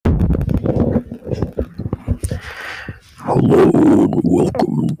Hello and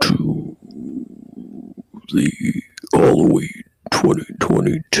welcome to the Halloween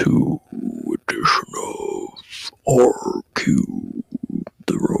 2022 edition of RQ,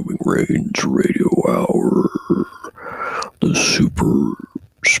 the Roaming Reigns Radio Hour, the super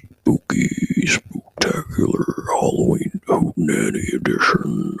spooky, spooktacular Halloween Hootenany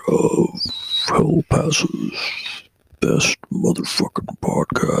edition of El Paso's best motherfucking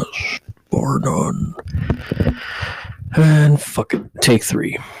podcast, bar none. And fuck it, take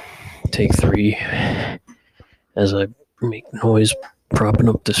three, as I make noise propping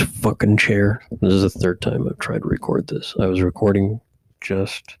up this fucking chair. This is the third time I've tried to record this. I was recording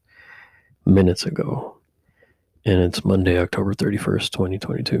just minutes ago, and it's Monday, October 31st,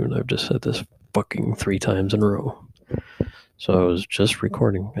 2022, and I've just said this fucking 3 times in a row. So I was just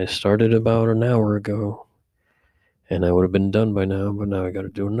recording. I started about an hour ago, and I would have been done by now, but now I gotta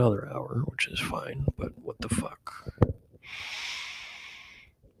do another hour, which is fine, but what the fuck.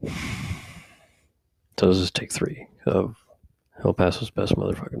 So this is take 3 of El Paso's best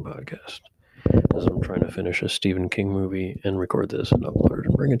motherfucking podcast, as I'm trying to finish a Stephen King movie and record this and upload it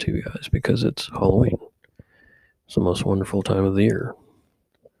and bring it to you guys because it's Halloween. It's the most wonderful time of the year,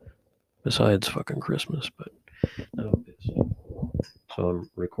 besides fucking Christmas, but no. So I'm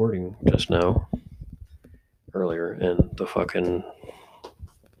recording just now, earlier, and the fucking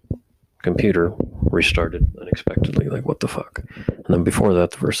computer restarted unexpectedly. Like, what the fuck? And then before that,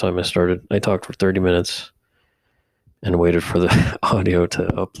 the first time I started, I talked for 30 minutes and waited for the audio to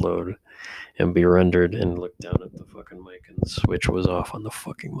upload and be rendered, and looked down at the fucking mic and the switch was off on the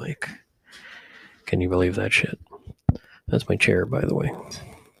fucking mic. Can you believe that shit? That's my chair, by the way.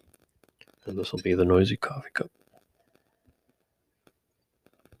 And this will be the noisy coffee cup.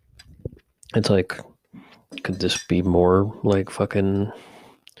 It's like, could this be more like fucking...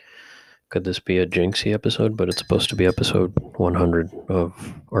 Could this be a Jinxie episode? But it's supposed to be episode 100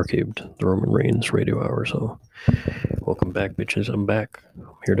 of R Cubed, the Roman Reigns Radio Hour. So, welcome back, bitches. I'm back. I'm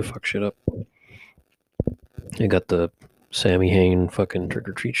here to fuck shit up. I got the Sammy Hain fucking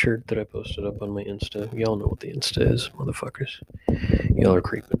trick-or-treat shirt that I posted up on my Insta. Y'all know what the Insta is, motherfuckers. Y'all are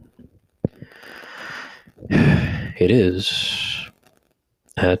creeping. It is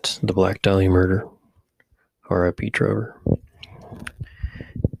at the Black Dahlia murder. R.I.P. Trevor.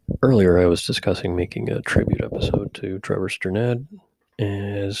 Earlier, I was discussing making a tribute episode to Trevor Sternad,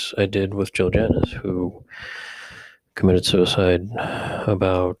 as I did with Jill Janis, who committed suicide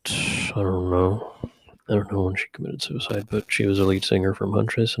about, I don't know when she committed suicide, but she was a lead singer from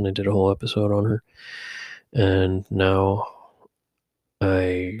Huntress, and I did a whole episode on her. And now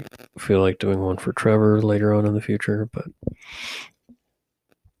I feel like doing one for Trevor later on in the future, but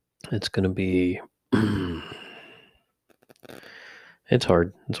it's going to be... It's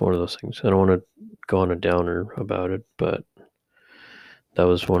hard. It's one of those things. I don't want to go on a downer about it, but that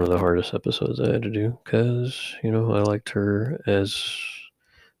was one of the hardest episodes I had to do because, I liked her as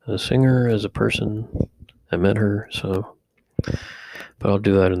a singer, as a person. I met her, so... But I'll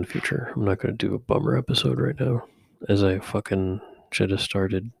do that in the future. I'm not going to do a bummer episode right now, as I fucking should have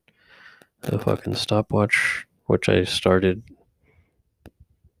started a fucking stopwatch, which I started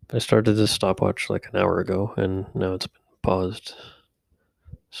this stopwatch like an hour ago, and now it's been paused.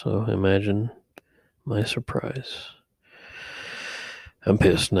 So imagine my surprise. I'm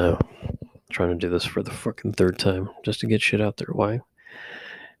pissed now. I'm trying to do this for the fucking 3rd time just to get shit out there. Why?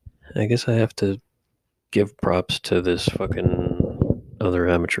 I guess I have to give props to this fucking other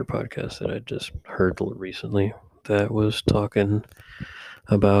amateur podcast that I just heard recently that was talking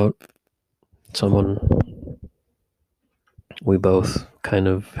about someone we both kind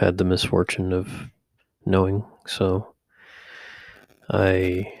of had the misfortune of knowing. So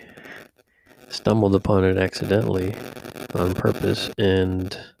I stumbled upon it accidentally on purpose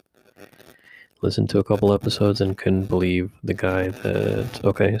and listened to a couple episodes and couldn't believe the guy that...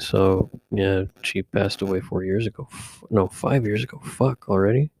 Okay, so, yeah, she passed away 4 years ago. No, 5 years ago. Fuck,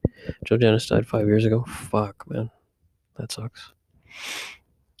 already? Joe Janis died 5 years ago? Fuck, man. That sucks.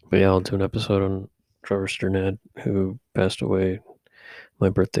 But yeah, I'll do an episode on Trevor Sternad, who passed away my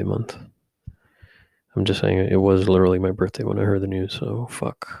birthday month. I'm just saying, it was literally my birthday when I heard the news, so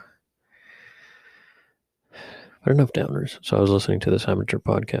fuck. But enough downers. So I was listening to this amateur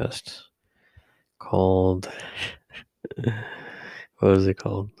podcast called... what was it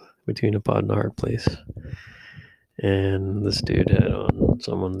called? Between a Pod and a Hard Place. And this dude had on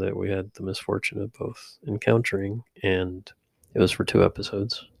someone that we had the misfortune of both encountering, and it was for 2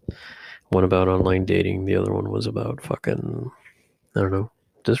 episodes. One about online dating, the other one was about fucking, I don't know,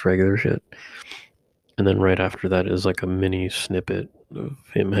 just regular shit. And then right after that is like a mini snippet of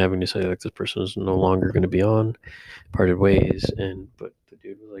him having to say like this person is no longer going to be on, parted ways, and but the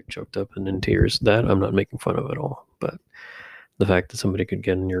dude was like choked up and in tears. That I'm not making fun of at all, but the fact that somebody could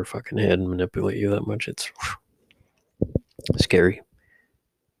get in your fucking head and manipulate you that much, it's scary.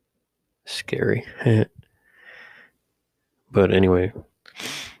 Scary. But anyway,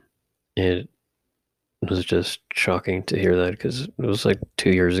 it was just shocking to hear that because it was like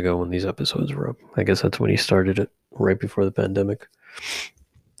 2 years ago when these episodes were up. I guess that's when he started it, right before the pandemic.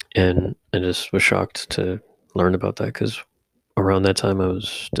 And I just was shocked to learn about that because around that time I was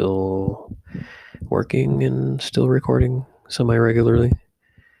still working and still recording semi regularly.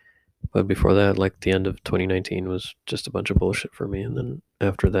 But before that, like the end of 2019 was just a bunch of bullshit for me. And then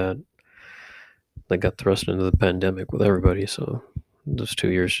after that, I got thrust into the pandemic with everybody. So those 2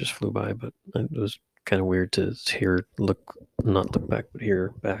 years just flew by. But it was kind of weird to not look back, but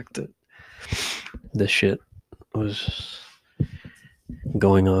hear back that this shit was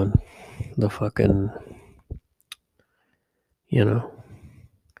going on. The fucking, you know,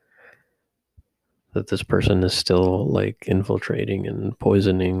 that this person is still like infiltrating and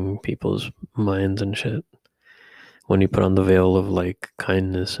poisoning people's minds and shit. When you put on the veil of like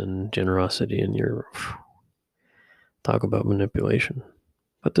kindness and generosity and you're talk about manipulation.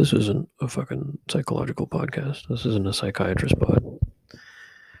 But this isn't a fucking psychological podcast. This isn't a psychiatrist pod.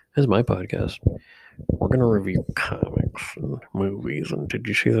 This is my podcast. We're gonna review comics and movies. And did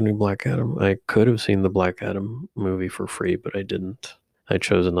you see the new Black Adam? I could have seen the Black Adam movie for free, but I didn't. I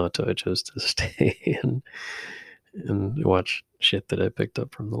chose not to. I chose to stay and watch shit that I picked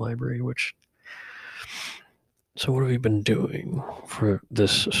up from the library. So what have you been doing for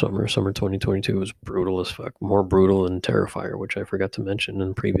this summer? Summer 2022 was brutal as fuck. More brutal than Terrifier, which I forgot to mention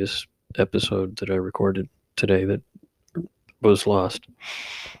in previous episode that I recorded today that was lost.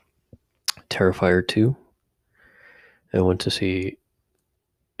 Terrifier 2. I went to see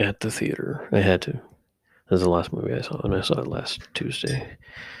at the theater. I had to. That was the last movie I saw, and I saw it last Tuesday.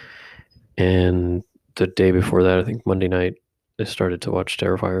 And the day before that, I think Monday night, I started to watch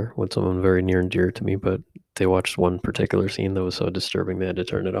Terrifier with someone very near and dear to me, but they watched one particular scene that was so disturbing they had to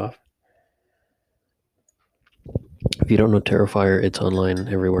turn it off. If you don't know Terrifier, it's online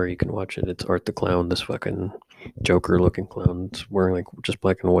everywhere you can watch it. It's Art the Clown, this fucking Joker looking clown. It's wearing like just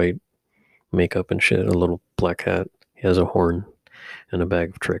black and white makeup and shit, a little black hat. He has a horn and a bag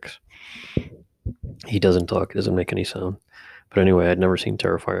of tricks. He doesn't talk, he doesn't make any sound. But anyway, I'd never seen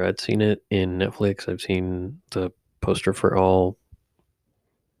Terrifier. I'd seen it in Netflix. I've seen the poster for All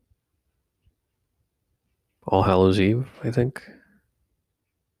Hallows Eve, I think.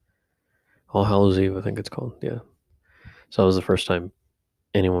 All Hallows Eve, I think it's called. Yeah. So that was the first time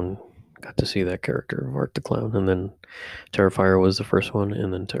anyone got to see that character of Art the Clown. And then Terrifier was the first one,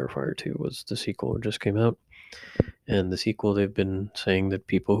 and then Terrifier 2 was the sequel. It just came out. And the sequel, they've been saying that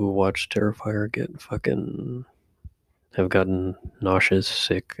people who watch Terrifier have gotten nauseous,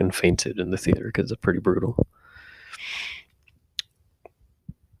 sick, and fainted in the theater because it's pretty brutal.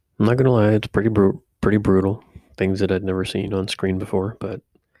 I'm not gonna lie, it's pretty brutal. Things that I'd never seen on screen before, but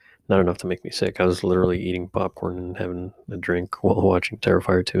not enough to make me sick. I was literally eating popcorn and having a drink while watching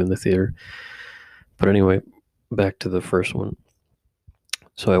Terrifier 2 in the theater. But anyway, back to the first one.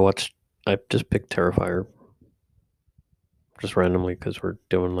 So I just picked Terrifier just randomly because we're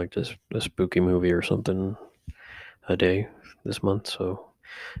doing like just a spooky movie or something a day this month. So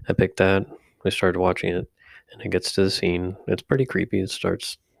I picked that. I started watching it, and it gets to the scene. It's pretty creepy. It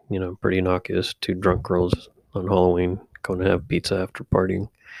starts, pretty innocuous. Two drunk girls on Halloween going to have pizza after partying.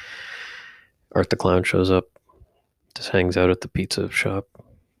 Art the Clown shows up, just hangs out at the pizza shop,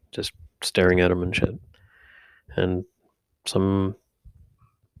 just staring at him and shit. And I don't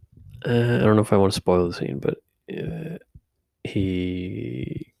know if I want to spoil the scene, but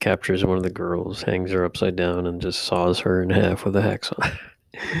he captures one of the girls, hangs her upside down, and just saws her in half with a hacksaw.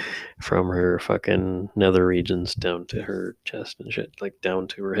 From her fucking nether regions down to her chest and shit, like down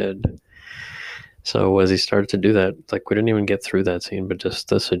to her head. So as he started to do that, like we didn't even get through that scene, but just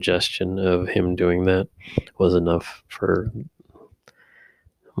the suggestion of him doing that was enough for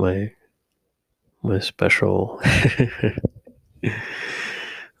my special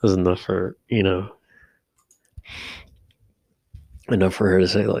was enough for enough for her to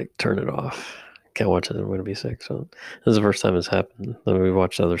say like turn it off, can't watch it, I'm going to be sick. So this is the first time it's happened. Then we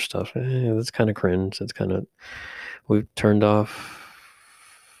watched other stuff. It's kind of cringe. We've turned off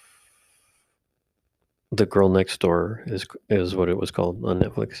The Girl Next Door is what it was called on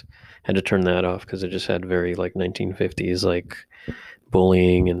Netflix. Had to turn that off because it just had very like 1950s like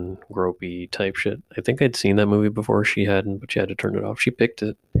bullying and gropey type shit. I think I'd seen that movie before. She hadn't, but she had to turn it off. She picked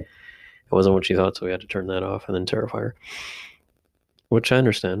it. It wasn't what she thought, so we had to turn that off and then Terrifier. Which I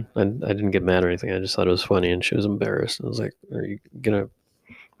understand. I didn't get mad or anything. I just thought it was funny, and she was embarrassed. I was like, "Are you gonna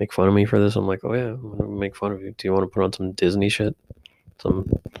make fun of me for this?" I'm like, "Oh yeah, I'm gonna make fun of you. Do you want to put on some Disney shit?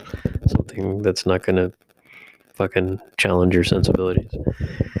 Something that's not gonna fucking challenge your sensibilities?"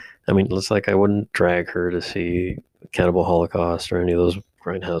 I mean, it's like I wouldn't drag her to see Cannibal Holocaust or any of those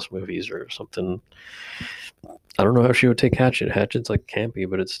Grindhouse movies or something. I don't know how she would take Hatchet. Hatchet's like campy,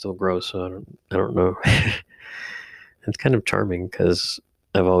 but it's still gross. So I don't know. It's kind of charming because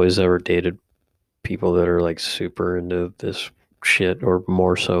I've always ever dated people that are like super into this shit, or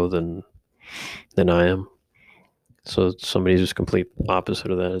more so than I am. So somebody who's complete opposite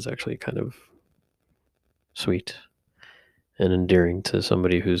of that is actually kind of sweet and endearing to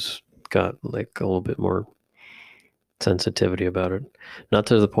somebody who's got like a little bit more sensitivity about it. Not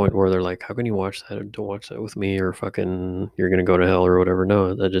to the point where they're like, "How can you watch that? Or don't watch that with me," or "Fucking, you're gonna go to hell," or whatever.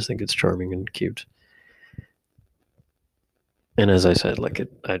 No, I just think it's charming and cute. And as I said, like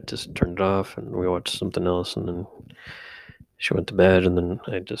I just turned it off and we watched something else, and then she went to bed, and then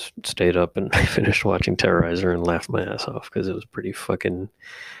I just stayed up and finished watching Terrorizer and laughed my ass off because it was pretty fucking.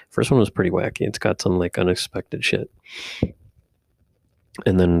 First one was pretty wacky. It's got some like unexpected shit,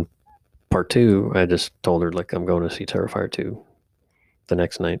 and then part two, I just told her like I'm going to see Terrifier 2 the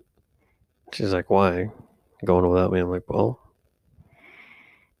next night. She's like, "Why? Going without me?" I'm like, "Well,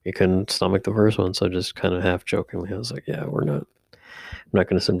 you couldn't stomach the first one," so just kind of half jokingly, I was like, "Yeah, we're not. I'm not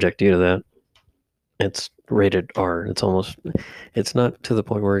going to subject you to that. It's rated R. It's not to the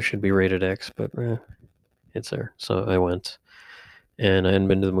point where it should be rated X, but it's there." So I went, and I hadn't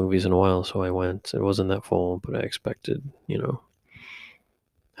been to the movies in a while, so I went. It wasn't that full, but I expected,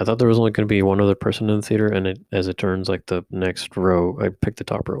 I thought there was only going to be one other person in the theater, and as it turns, like the next row, I picked the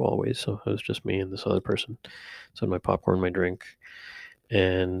top row always, so it was just me and this other person. So I had my popcorn, my drink,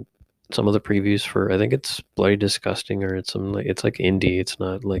 and some of the previews for, I think it's Bloody Disgusting, or it's like indie. It's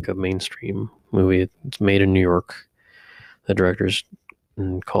not like a mainstream movie. It's made in New York. The director's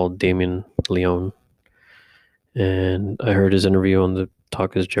called Damien Leone, and I heard his interview on the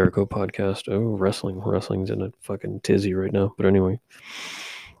Talk Is Jericho podcast. Oh, wrestling's in a fucking tizzy right now. But anyway,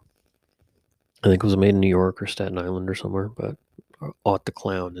 I think it was made in New York or Staten Island or somewhere. But Art the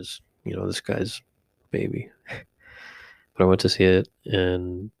Clown is, this guy's baby. But I went to see it,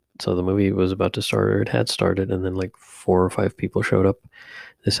 and so the movie was about to start, or it had started, and then like 4 or 5 people showed up.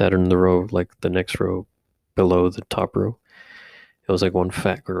 They sat in the row, like the next row below the top row. It was like one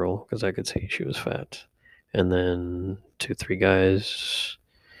fat girl, because I could see she was fat, and then 2, 3 guys,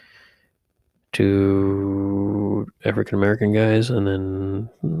 2 African American guys, and then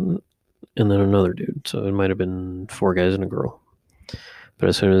another dude. So it might have been 4 guys and a girl. But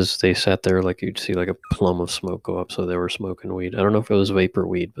as soon as they sat there, like you'd see like a plum of smoke go up. So they were smoking weed. I don't know if it was vapor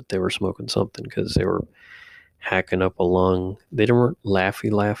weed, but they were smoking something because they were hacking up a lung. They weren't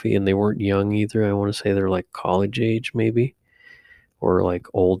laughy, and they weren't young either. I want to say they're like college age maybe, or like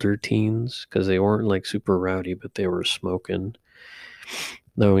older teens, because they weren't like super rowdy, but they were smoking.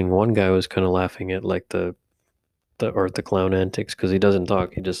 I mean, one guy was kind of laughing at like the Art the Clown antics, because he doesn't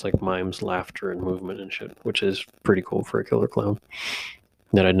talk. He just like mimes laughter and movement and shit, which is pretty cool for a killer clown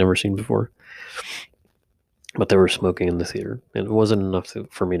that I'd never seen before. But they were smoking in the theater, and it wasn't enough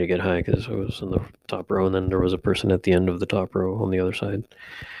for me to get high because I was in the top row, and then there was a person at the end of the top row on the other side.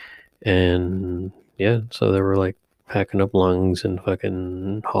 And yeah, so they were like packing up lungs and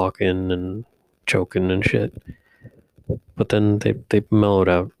fucking hawking and choking and shit. But then they mellowed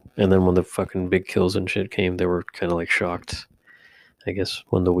out, and then when the fucking big kills and shit came, they were kind of like shocked, I guess,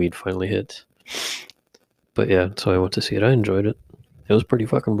 when the weed finally hit. But yeah, so I went to see it. I enjoyed it. It was pretty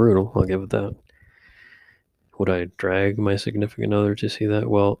fucking brutal, I'll give it that. Would I drag my significant other to see that?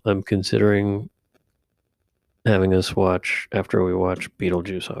 Well, I'm considering having us watch, after we watch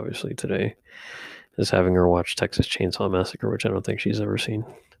Beetlejuice, obviously, today, is having her watch Texas Chainsaw Massacre, which I don't think she's ever seen.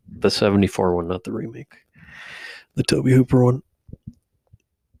 The 74 one, not the remake. The Toby Hooper one.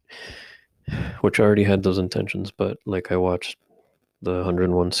 Which I already had those intentions, but like I watched the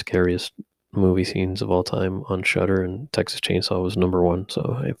 101 scariest movie scenes of all time on Shudder, and Texas Chainsaw was number 1,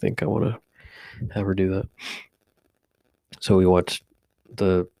 so I think I want to have her do that. So we watched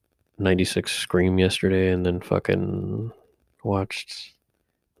the 96 Scream yesterday, and then fucking watched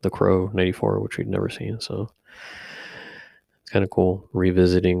The Crow 94, which we'd never seen, so it's kind of cool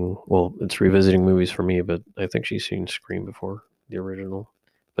revisiting. Well, it's revisiting movies for me, but I think she's seen Scream before, the original,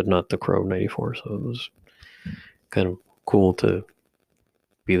 but not The Crow 94, so it was kind of cool to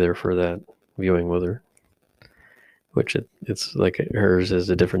be there for that viewing with her, which it's like hers is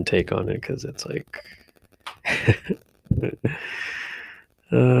a different take on it, because it's like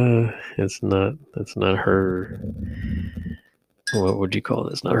It's not. That's not her. What would you call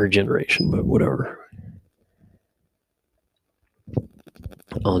it? It's not her generation, but whatever.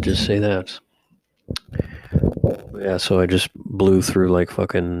 I'll just say that. Yeah, so I just blew through like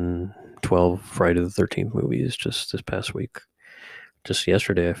fucking 12 Friday the 13th movies just this past week. Just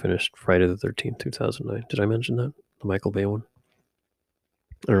yesterday, I finished Friday the 13th, 2009. Did I mention that? The Michael Bay one?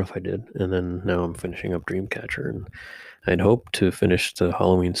 I don't know if I did. And then now I'm finishing up Dreamcatcher. And I'd hoped to finish the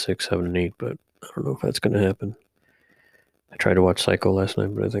Halloween 6, 7, and 8, but I don't know if that's going to happen. I tried to watch Psycho last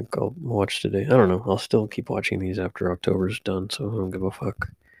night, but I think I'll watch today. I don't know. I'll still keep watching these after October's done, so I don't give a fuck.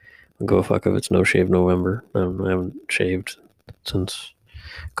 I don't give a fuck if it's No Shave November. I haven't shaved since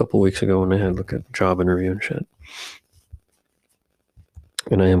a couple weeks ago when I had like a job interview and shit.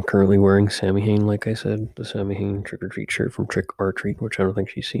 And I am currently wearing Sammy Hain, like I said, the Sammy Hain Trick or Treat shirt from Trick or Treat, which I don't think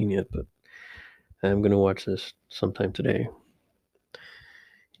she's seen yet, but I am going to watch this sometime today.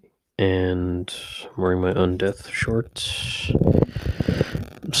 And I'm wearing my Undeath shorts.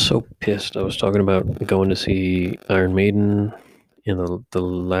 I'm so pissed. I was talking about going to see Iron Maiden in the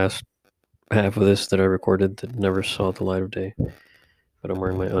last half of this that I recorded that never saw the light of day. But I'm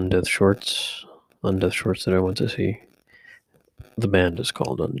wearing my Undeath shorts. Undeath shorts that I went to see. The band is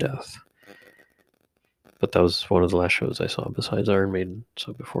called Undeath. But that was one of the last shows I saw besides Iron Maiden.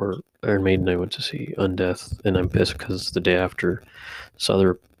 So before Iron Maiden, I went to see Undeath, and I'm pissed because the day after, this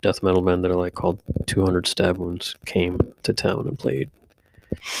other death metal band that I like called 200 Stab Wounds came to town and played.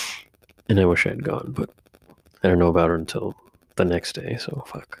 And I wish I had gone, but I don't know about her until the next day, so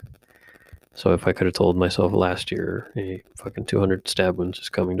fuck. So if I could have told myself last year, hey, fucking 200 Stab Wounds is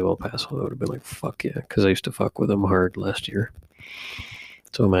coming to El Paso, I would have been like, fuck yeah, because I used to fuck with them hard last year.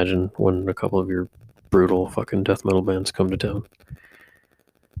 So imagine when a couple of your brutal fucking death metal bands come to town.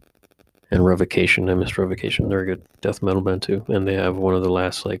 And Revocation, I missed Revocation. They're a good death metal band too, and they have one of the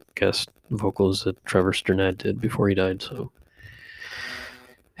last like guest vocals that Trevor Sternad did before he died. So,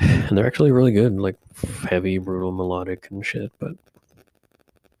 and they're actually really good, like heavy, brutal, melodic and shit. But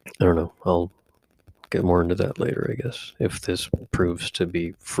I don't know. I'll get more into that later, I guess, if this proves to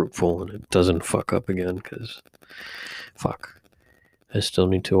be fruitful and it doesn't fuck up again. Because fuck. I still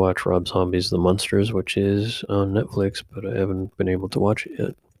need to watch Rob Zombie's The Munsters, which is on Netflix, but I haven't been able to watch it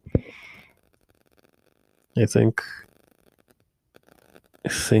yet. I think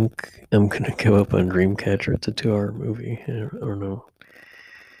I'm gonna give up on Dreamcatcher. It's a 2-hour movie. I don't know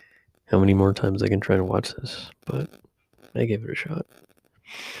how many more times I can try to watch this, but I gave it a shot.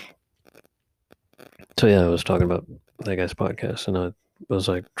 So yeah, I was talking about that guy's podcast, and I was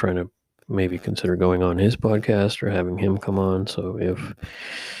like trying to maybe consider going on his podcast or having him come on. So if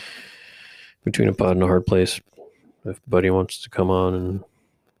Between a Pod and a Hard Place, if Buddy wants to come on and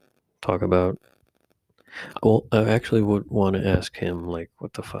talk about, well, I actually would want to ask him, like,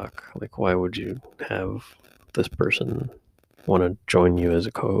 what the fuck? Like, why would you have this person want to join you as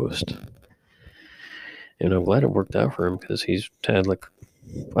a co-host? And I'm glad it worked out for him because he's had, like,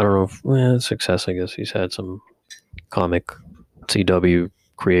 I don't know if success, I guess. He's had some comic CW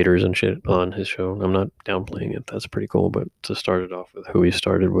creators and shit on his show. I'm not downplaying it. That's pretty cool. But to start it off with who he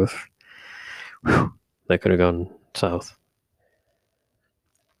started with, whew, that could have gone south.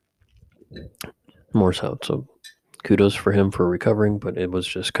 More south. So kudos for him for recovering, but it was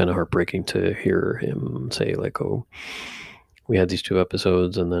just kind of heartbreaking to hear him say, like, oh, we had these 2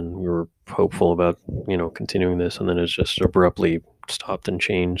 episodes and then we were hopeful about, continuing this, and then it's just abruptly stopped and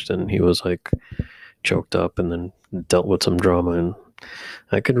changed, and he was like choked up and then dealt with some drama, and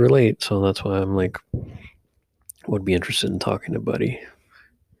I could relate, so that's why I'm like, would be interested in talking to Buddy.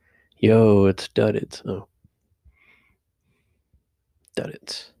 Yo, it's Duddits. Oh.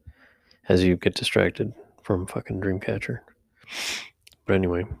 Duddits. As you get distracted from fucking Dreamcatcher. But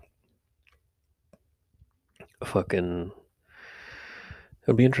anyway, fucking, it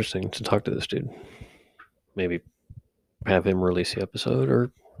would be interesting to talk to this dude. Maybe have him release the episode,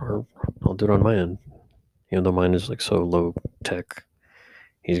 or I'll do it on my end. Even though mine is like so low tech.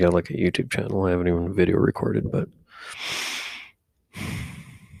 He's got like a YouTube channel. I haven't even video recorded, but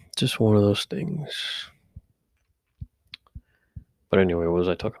just one of those things. But anyway, what was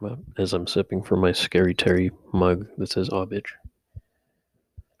I talking about? As I'm sipping from my Scary Terry mug that says "Aw, bitch."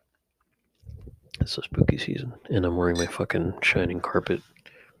 It's a spooky season, and I'm wearing my fucking shining carpet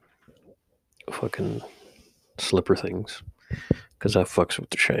fucking slipper things because I fucks with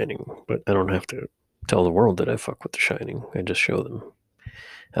The Shining, but I don't have to tell the world that I fuck with The Shining. I just show them.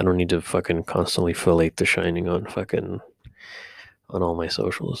 I don't need to fucking constantly fillet The Shining on all my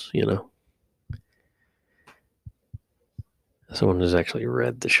socials, Someone has actually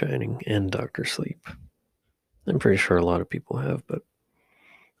read The Shining and Doctor Sleep. I'm pretty sure a lot of people have, but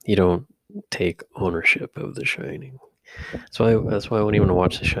You don't take ownership of The Shining. That's why I won't even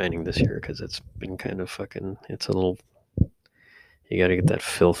watch The Shining this year, because it's been kind of fucking. It's a little. You got to get that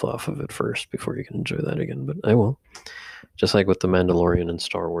filth off of it first before you can enjoy that again. But I will. Just like with The Mandalorian and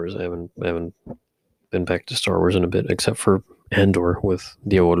Star Wars, I haven't been back to Star Wars in a bit, except for Andor with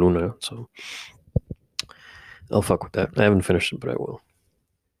Diego Luna. So I'll fuck with that. I haven't finished it, but I will.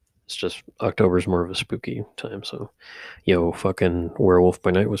 It's just October's more of a spooky time, so fucking Werewolf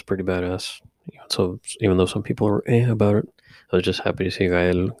by Night was pretty badass. So even though some people were about it, I was just happy to see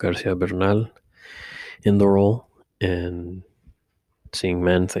Gael Garcia Bernal in the role, and seeing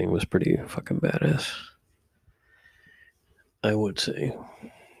Man Thing was pretty fucking badass, I would say.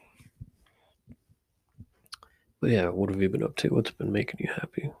 But yeah, what have you been up to? What's been making you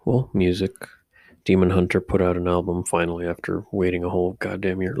happy? Well, music. Demon Hunter put out an album finally after waiting a whole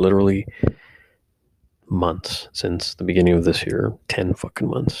goddamn year. Literally months since the beginning of this year. 10 fucking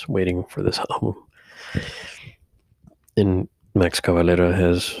months waiting for this album. And Max Cavalera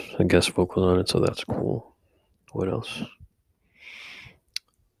has a guest vocal on it, so that's cool. What else?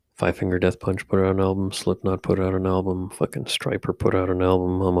 Five Finger Death Punch put out an album. Slipknot put out an album. Fucking Striper put out an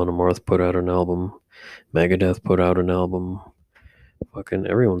album. Amon Amarth put out an album. Megadeth put out an album. Fucking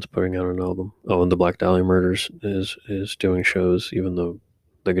everyone's putting out an album. Oh, and the Black Dahlia Murders is doing shows, even though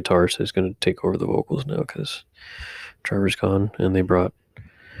the guitarist is going to take over the vocals now because Trevor's gone, and they brought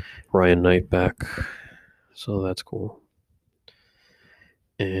Ryan Knight back, so that's cool.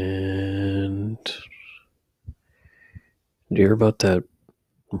 And do you hear about that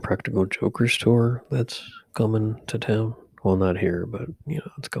Practical Jokers tour that's coming to town? Well, not here, but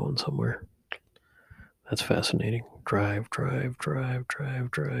it's going somewhere. That's fascinating. Drive. That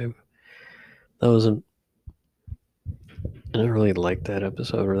wasn't. I didn't really like that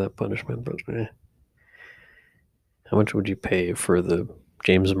episode or that punishment, but how much would you pay for the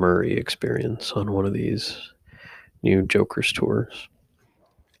James Murray experience on one of these new Jokers tours?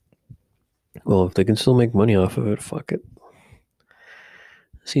 Well, if they can still make money off of it, fuck it.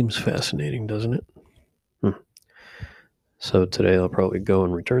 Seems fascinating, doesn't it? So today I'll probably go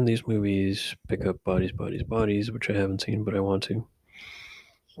and return these movies, pick up Bodies, which I haven't seen, but I want to.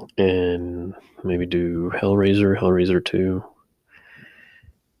 And maybe do Hellraiser 2.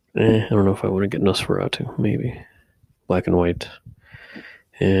 I don't know if I want to get Nosferatu, maybe. Black and White.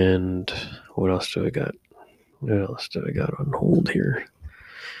 And what else do I got? What else do I got on hold here?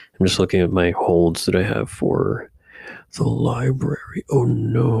 I'm just looking at my holds that I have for the library. Oh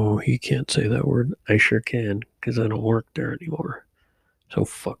no, he can't say that word. I sure can, because I don't work there anymore. So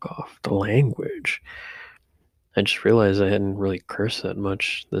fuck off. The language. I just realized I hadn't really cursed that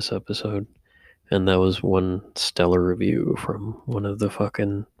much this episode. And that was one stellar review from one of the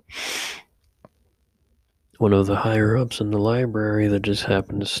higher ups in the library that just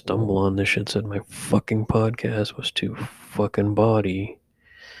happened to stumble on this shit. Said my fucking podcast was too fucking bawdy.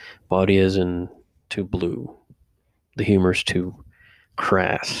 Bawdy as in too blue. The humor's too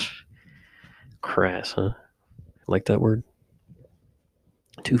crass. Crass, huh? Like that word?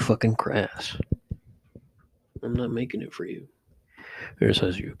 Too fucking crass. I'm not making it for you. It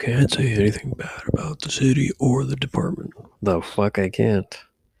says you can't say anything bad about the city or the department. The fuck I can't.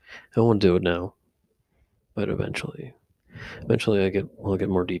 I won't do it now. But eventually I'll get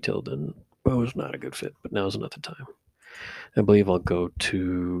more detailed, and it was not a good fit, but now is not the time. I believe I'll go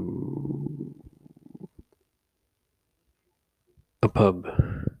to a pub.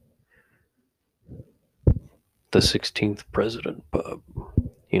 The 16th President pub.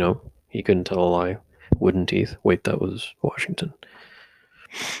 He couldn't tell a lie. Wooden teeth. Wait, that was Washington.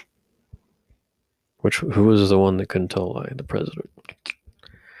 Who was the one that couldn't tell a lie? The president.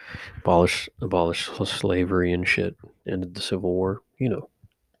 Abolish slavery and shit. Ended the Civil War. El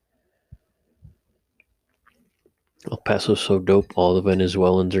Paso's so dope. All the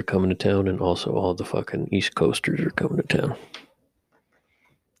Venezuelans are coming to town, and also all the fucking East Coasters are coming to town.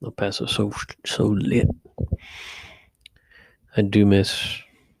 El Paso's so lit. I do miss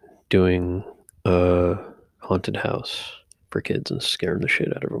doing a haunted house for kids and scaring the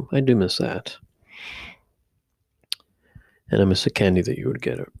shit out of them. I do miss that. And I miss the candy that you would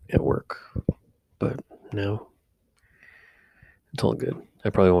get at work. But no, it's all good. I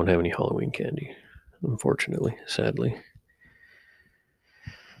probably won't have any Halloween candy, unfortunately, sadly.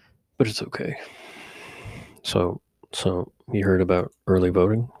 But it's okay. So you heard about early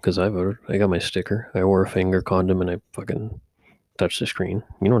voting? Because I voted. I got my sticker. I wore a finger condom and I fucking touched the screen.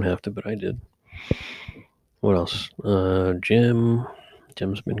 You don't have to, but I did. What else?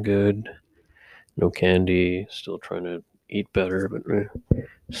 Gym's been good. No candy. Still trying to eat better, but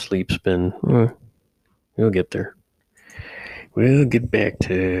sleep's been. You'll get there. We'll get back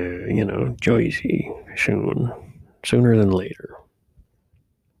to, Joycey soon. Sooner than later.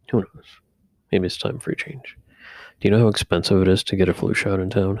 Who knows? Maybe it's time for a change. Do you know how expensive it is to get a flu shot in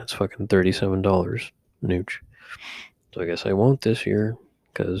town? It's fucking $37. Nooch. So I guess I won't this year,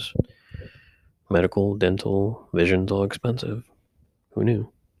 because medical, dental, vision's all expensive. Who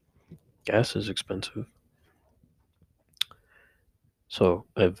knew? Gas is expensive. So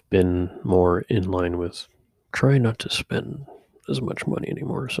I've been more in line with try not to spend as much money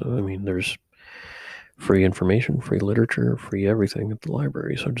anymore. So, I mean, there's free information, free literature, free everything at the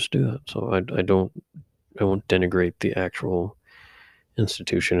library. So just do that. So I won't denigrate the actual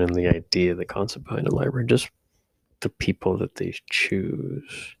institution and the idea, the concept behind a library, just the people that they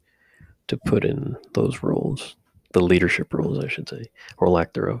choose to put in those roles, the leadership roles, I should say, or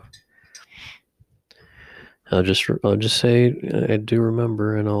lack thereof. I'll just say I do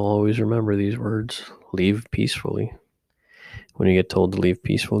remember, and I'll always remember these words: leave peacefully. When you get told to leave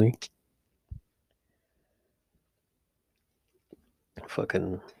peacefully,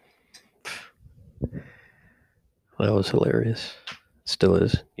 fucking, that was hilarious. Still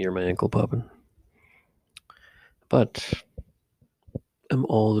is. You're my ankle popping, but I'm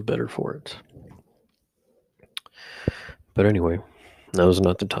all the better for it. But anyway, now's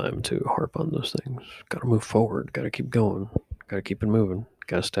not the time to harp on those things. Gotta move forward. Gotta keep going. Gotta keep it moving.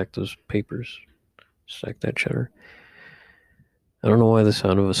 Gotta stack those papers. Stack that cheddar. I don't know why the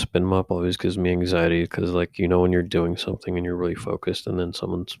sound of a spin mop always gives me anxiety, because, like, when you're doing something and you're really focused and then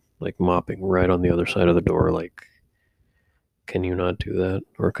someone's, like, mopping right on the other side of the door, like, can you not do that?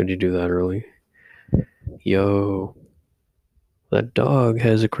 Or could you do that early? Yo, that dog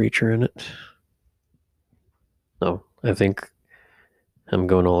has a creature in it. No, I think I'm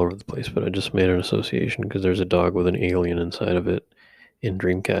going all over the place, but I just made an association because there's a dog with an alien inside of it in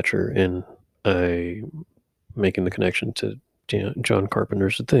Dreamcatcher, and I making the connection to John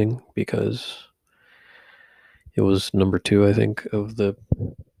Carpenter's The Thing, because it was number 2, I think, of the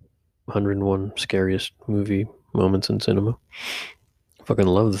 101 scariest movie moments in cinema. I fucking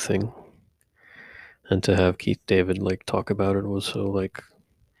love The Thing. And to have Keith David, like, talk about it was so, like,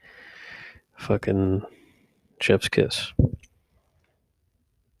 fucking chef's kiss.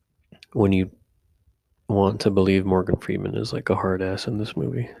 When you want to believe Morgan Freeman is, like, a hard ass in this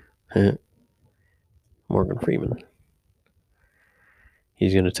movie. Morgan Freeman.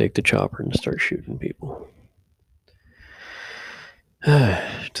 He's gonna take the chopper and start shooting people.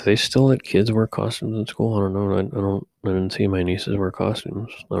 Do they still let kids wear costumes in school? I don't know. I didn't see my nieces wear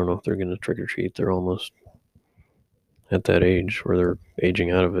costumes. I don't know if they're gonna trick or treat. They're almost at that age where they're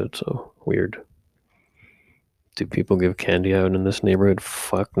aging out of it. So weird. Do people give candy out in this neighborhood?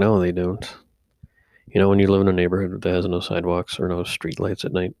 Fuck no, they don't. When you live in a neighborhood that has no sidewalks or no street lights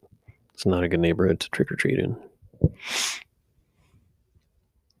at night, it's not a good neighborhood to trick or treat in.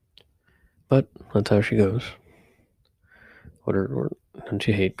 But that's how she goes. Don't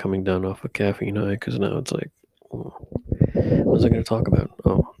you hate coming down off a caffeine high? Because now it's like, what was I going to talk about?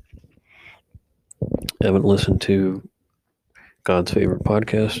 Oh, I haven't listened to God's favorite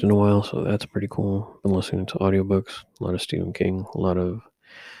podcast in a while, so that's pretty cool. Been listening to audiobooks, a lot of Stephen King, a lot of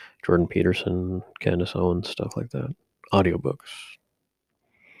Jordan Peterson, Candace Owens, stuff like that. Audiobooks.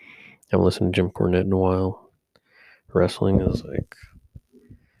 I haven't listened to Jim Cornette in a while. Wrestling is like,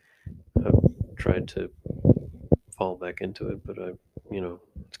 I've tried to fall back into it, but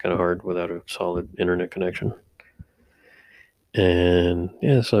it's kind of hard without a solid internet connection. And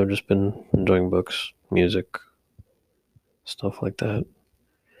yeah, so I've just been enjoying books, music, stuff like that.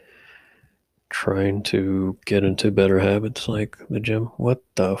 Trying to get into better habits like the gym. What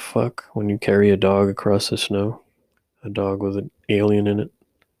the fuck? When you carry a dog across the snow? A dog with an alien in it?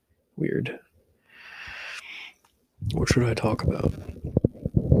 Weird. What should I talk about?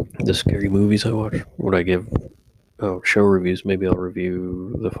 The scary movies I watch? Would I give show reviews? Maybe I'll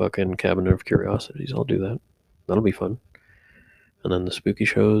review the fucking Cabinet of Curiosities. I'll do that. That'll be fun. And then the spooky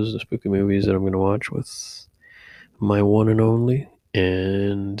shows, the spooky movies that I'm going to watch with my one and only.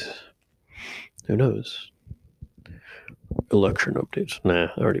 And who knows? Election updates. Nah,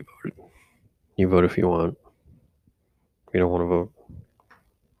 I already voted. You vote if you want. If you don't want to vote,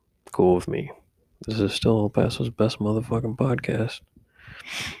 cool with me. This is still El Paso's best motherfucking podcast.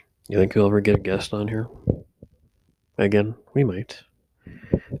 You think you'll ever get a guest on here? Again, we might.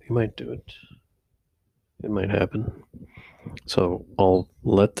 We might do it. It might happen. So I'll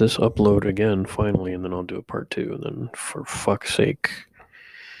let this upload again finally, and then I'll do a part 2. And then, for fuck's sake,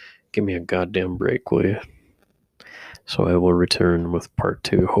 give me a goddamn break, will you? So I will return with part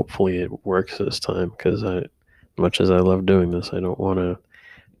 2. Hopefully it works this time, because much as I love doing this, I don't want to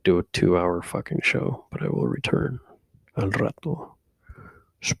do a 2-hour fucking show, but I will return. Al rato.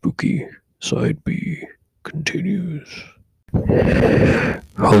 Spooky Side B continues.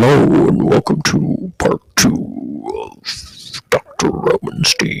 Hello and welcome to part 2 of Dr.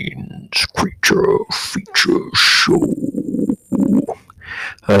 Raumenstein's Creature Feature Show.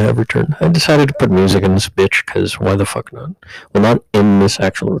 I have returned. I decided to put music in this bitch because why the fuck not? Well, not in this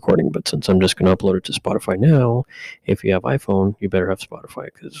actual recording, but since I'm just going to upload it to Spotify now, if you have iPhone, you better have Spotify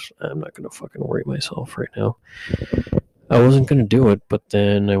because I'm not going to fucking worry myself right now. I wasn't going to do it, but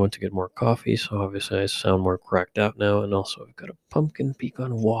then I went to get more coffee, so obviously I sound more cracked out now, and also I've got a pumpkin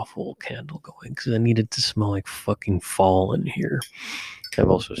pecan waffle candle going because I needed to smell like fucking fall in here. I've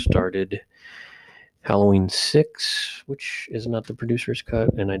also started Halloween 6, which is not the producer's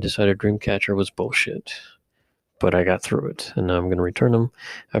cut, and I decided Dreamcatcher was bullshit. But I got through it, and now I'm going to return them.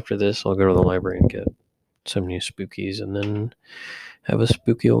 After this, I'll go to the library and get some new spookies, and then have a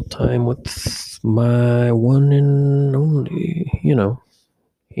spooky old time with my one and only, you know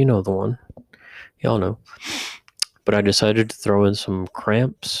the one. Y'all know. But I decided to throw in some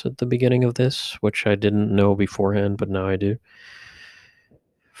cramps at the beginning of this, which I didn't know beforehand, but now I do.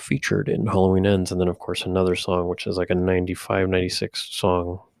 Featured in Halloween Ends, and then of course another song which is like a 95 96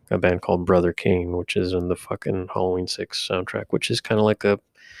 song, a band called Brother Kane, which is in the fucking Halloween 6 soundtrack, which is kind of like a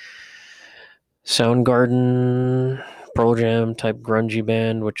Soundgarden, Pearl Jam type grungy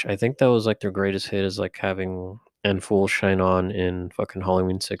band, which I think that was like their greatest hit, is like having And Fool Shine On in fucking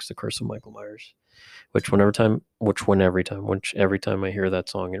Halloween 6, The Curse of Michael Myers. Which every time I hear that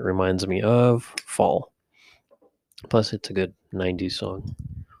song, it reminds me of fall. Plus, it's a good 90s song.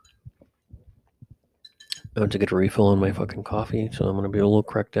 I went to get a refill on my fucking coffee, so I'm going to be a little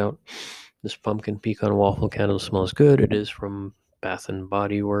cracked out. This pumpkin pecan waffle candle smells good. It is from Bath and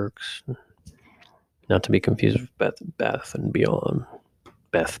Body Works. Not to be confused with Bath and Beyond.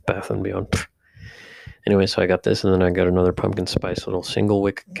 Bath and Beyond. Anyway, so I got this, and then I got another pumpkin spice little single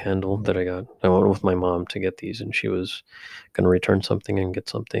wick candle that I got. I went with my mom to get these, and she was going to return something and get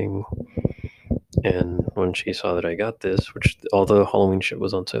something. And when she saw that I got this, which all the Halloween shit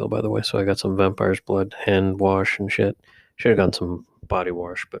was on sale, by the way, so I got some Vampire's Blood hand wash and shit. Should have gotten some body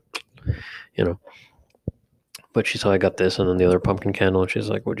wash, but, you know. But she saw I got this and then the other pumpkin candle, and she's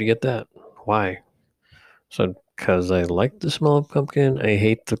like, "Where'd you get that? Why?" So, because I like the smell of pumpkin. I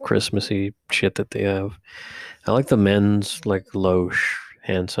hate the Christmassy shit that they have. I like the men's, like, Loche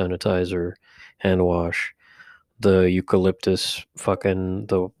hand sanitizer, hand wash. The eucalyptus fucking,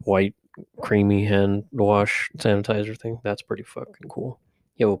 the white creamy hand wash sanitizer thing. That's pretty fucking cool.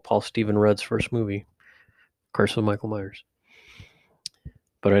 Yo, Paul Stephen Rudd's first movie, Curse of Michael Myers.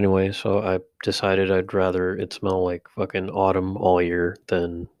 But anyway, so I decided I'd rather it smell like fucking autumn all year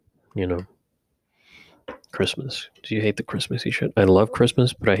than, Christmas. Do you hate the Christmassy shit? I love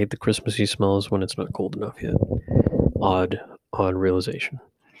Christmas, but I hate the Christmassy smells when it's not cold enough yet. Odd realization.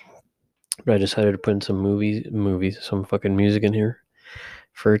 But I decided to put in some fucking music in here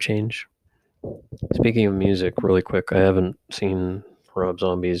for a change. Speaking of music, really quick, I haven't seen Rob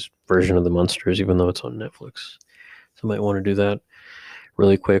Zombie's version of The Munsters, even though it's on Netflix. So I might want to do that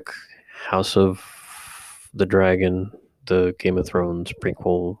really quick. House of the Dragon, the Game of Thrones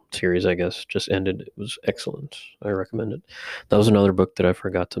prequel series, I guess, just ended. It was excellent. I recommend it. That was another book that I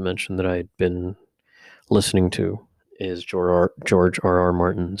forgot to mention that I'd been listening to, is George R.R.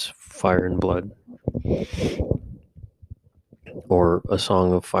 Martin's Fire and Blood. Or A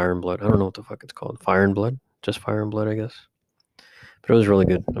Song of Fire and Blood. I don't know what the fuck it's called. Fire and Blood? Just Fire and Blood, I guess. But it was really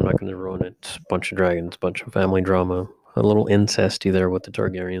good. I'm not going to ruin it. It's a bunch of dragons, a bunch of family drama. A little incesty there with the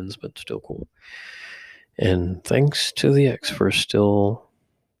Targaryens, but still cool. And thanks to the X for still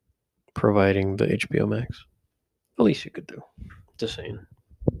providing the HBO Max. The least you could do. Just saying.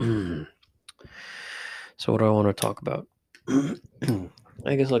 So what do I want to talk about?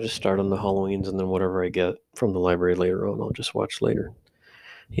 I guess I'll just start on the Halloweens, and then whatever I get from the library later on, I'll just watch later.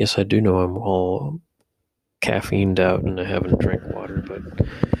 Yes, I do know I'm all caffeined out and I haven't drank water, but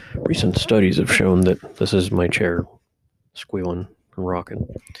recent studies have shown that this is my chair squealing and rocking.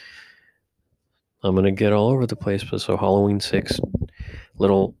 I'm gonna get all over the place, but so Halloween 6,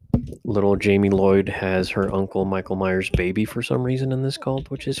 little Jamie Lloyd has her uncle Michael Myers' baby for some reason in this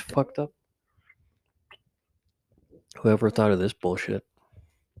cult, which is fucked up. Whoever thought of this bullshit?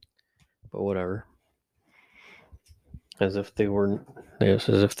 But whatever. As if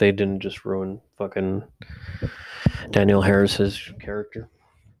they didn't just ruin fucking Daniel Harris's character.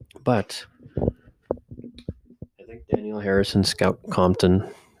 But I think Daniel Harris and Scout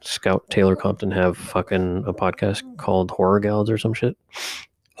Taylor Compton have fucking a podcast called Horror Gals or some shit.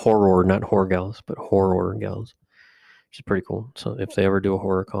 Horror, not Horror Gals, but Horror Gals. Which is pretty cool. So if they ever do a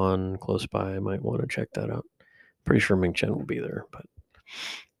horror con close by, I might want to check that out. Pretty sure Ming Chen will be there, but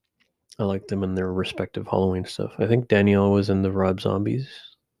I like them in their respective Halloween stuff. I think Danielle was in the Rob Zombies.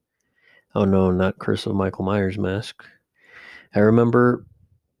 Oh no, not Curse of Michael Myers mask. I remember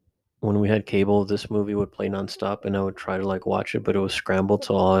when we had cable, this movie would play nonstop, and I would try to like watch it, but it was scrambled,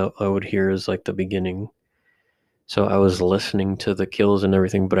 so all I would hear is like the beginning. So I was listening to the kills and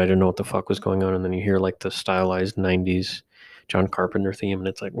everything, but I didn't know what the fuck was going on. And then you hear like the stylized '90s John Carpenter theme, and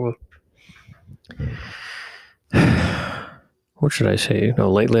it's like, well, what should I say?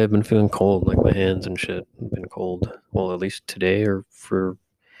 No, lately I've been feeling cold, like my hands and shit have been cold. Well, at least today or for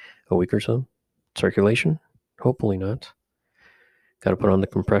a week or so. Circulation? Hopefully not. Got to put on the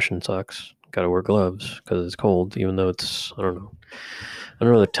compression socks. Got to wear gloves because it's cold, even though it's, I don't know. I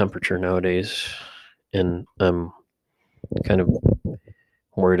don't know the temperature nowadays, and I'm kind of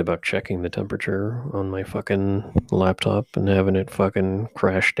worried about checking the temperature on my fucking laptop and having it fucking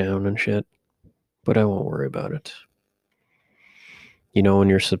crash down and shit. But I won't worry about it. You know when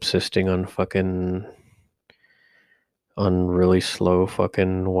you're subsisting on fucking on really slow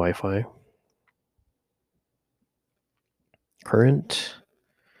fucking Wi-Fi? Current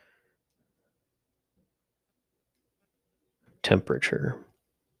temperature.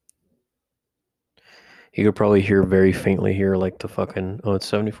 You could probably hear very faintly here like the fucking, oh, it's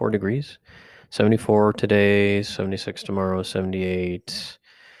 74 degrees. 74 today, 76 tomorrow, 78.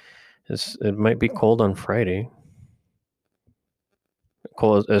 It might be cold on Friday.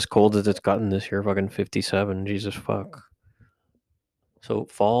 As cold as it's gotten this year, fucking 57. Jesus fuck. So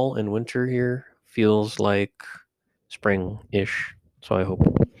fall and winter here feels like spring-ish. So I hope.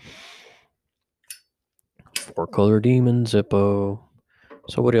 Four-color demon, Zippo.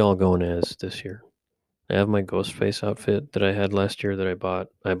 So what are y'all going as this year? I have my Ghostface outfit that I had last year that I bought.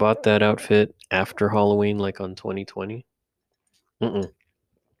 I bought that outfit after Halloween, like on 2020. I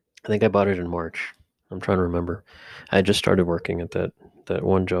think I bought it in March. I'm trying to remember. I had just started working at that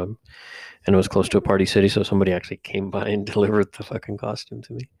one job, and it was close to a party city, so somebody actually came by and delivered the fucking costume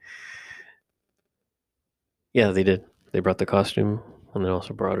to me. Yeah, they did. They brought the costume, and then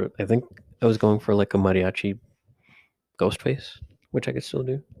also brought it. I think I was going for like a mariachi ghost face, which I could still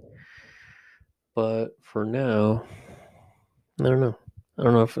do. But for now, I don't know. I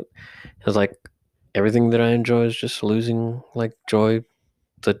don't know if it's like everything that I enjoy is just losing like joy,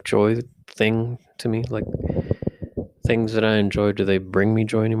 the joy thing to me. Like things that I enjoy, do they bring me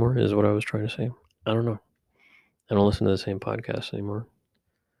joy anymore? Is what I was trying to say. I don't know. I don't listen to the same podcast anymore.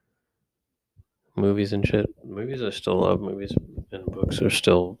 Movies and shit. Movies, I still love movies and books are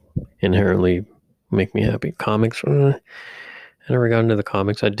still inherently make me happy. Comics, I never got into the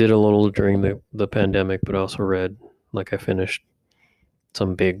comics. I did a little during the pandemic, but I also read, like I finished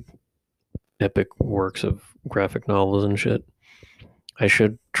some big epic works of graphic novels and shit. I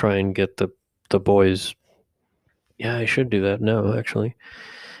should try and get the boys. Yeah, I should do that now, actually.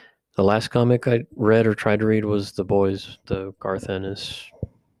 The last comic I read or tried to read was The Boys, the Garth Ennis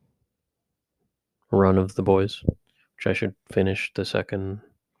run of The Boys, which I should finish the second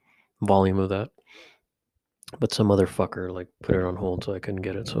volume of that. But some other fucker like put it on hold so I couldn't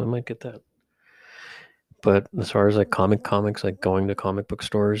get it, so I might get that. But as far as like comics, like going to comic book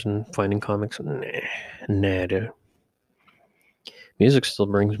stores and finding comics, nah, dude. Music still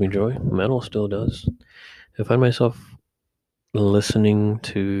brings me joy. Metal still does. I find myself listening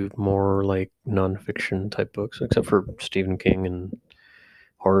to more like nonfiction type books, except for Stephen King and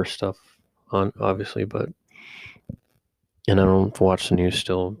horror stuff, on obviously. But and I don't watch the news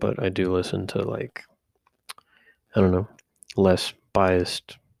still, but I do listen to like I don't know, less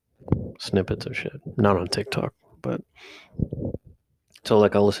biased snippets of shit. Not on TikTok, but so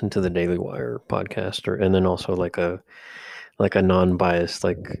like I'll listen to the Daily Wire podcast, and then also like a non-biased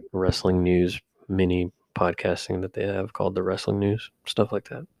like wrestling news mini podcasting that they have called the Wrestling News, stuff like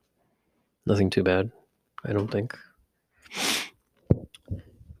that. Nothing too bad, I don't think.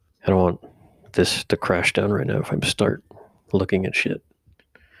 I don't want this to crash down right now if I start looking at shit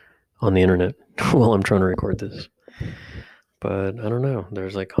on the internet while I'm trying to record this. But I don't know.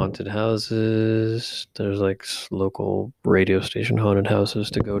 There's like haunted houses. There's like local radio station haunted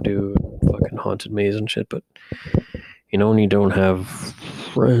houses to go do, fucking haunted maze and shit. But you know, when you don't have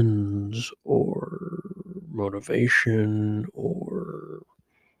friends or motivation, or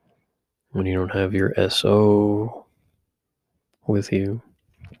when you don't have your SO with you,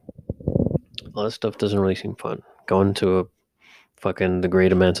 all that stuff doesn't really seem fun. Going to a fucking the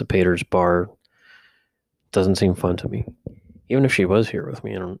Great Emancipators bar doesn't seem fun to me. Even if she was here with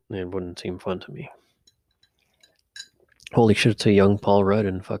me, it wouldn't seem fun to me. Holy shit, it's a young Paul Rudd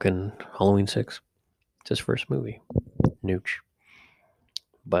in fucking Halloween 6. It's his first movie. Nooch.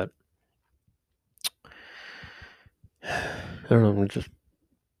 But I don't know, just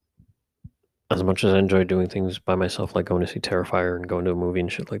as much as I enjoy doing things by myself, like going to see Terrifier and going to a movie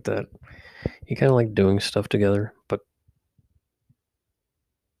and shit like that, you kind of like doing stuff together, but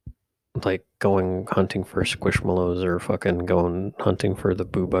like going hunting for squishmallows or fucking going hunting for the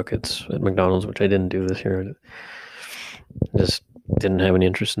boo buckets at McDonald's, which I didn't do this year. I just didn't have any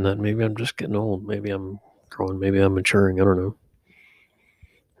interest in that. Maybe I'm just getting old. Maybe I'm growing. Maybe I'm maturing. I don't know.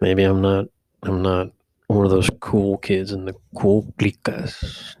 Maybe I'm not. I'm not one of those cool kids in the cool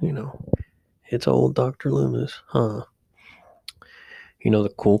clicas. It's old Dr. Loomis, huh?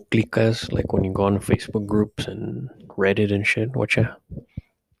 The cool clicas, like when you go on Facebook groups and Reddit and shit. Whatcha?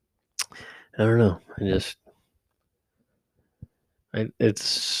 I don't know. It's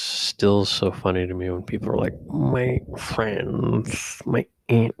still so funny to me when people are like, my friends, my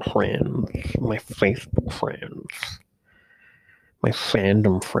aunt friends, my Facebook friends, my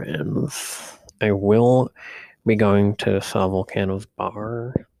fandom friends. I will be going to Sal Volcano's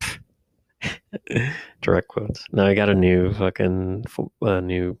bar. Direct quotes. Now I got a new fucking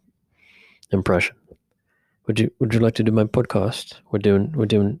new impression. Would you like to do my podcast? We're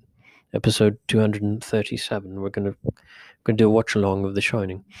doing episode 237. We're gonna do a watch along of The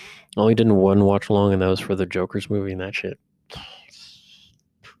Shining. I only did one watch along, and that was for the Joker's movie, and that shit.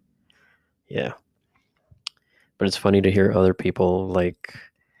 Yeah, but it's funny to hear other people like,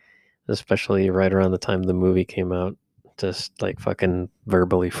 especially right around the time the movie came out, just like fucking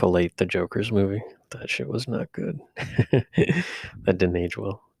verbally fillet the Joker's movie. That shit was not good. That didn't age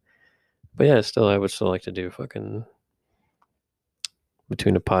well. But yeah, still, I would still like to do fucking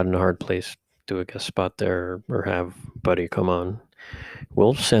Between a Pod and a Hard Place, do a guest spot there, or have Buddy come on.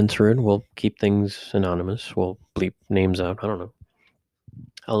 We'll censor it. We'll keep things anonymous. We'll bleep names out. I don't know.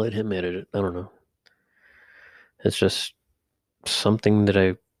 I'll let him edit it. I don't know. It's just something that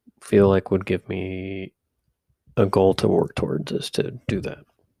I feel like would give me a goal to work towards, is to do that.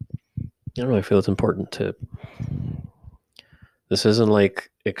 I don't know. I feel it's important to. This isn't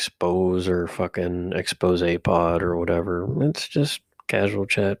like expose or fucking expose pod or whatever. It's just casual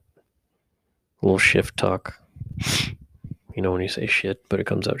chat, a little shift talk. When you say shit, but it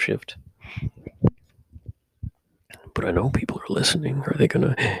comes out shift. But I know people are listening. Are they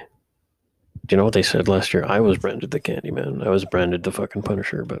gonna? Do you know what they said last year? I was branded the Candyman. I was branded the fucking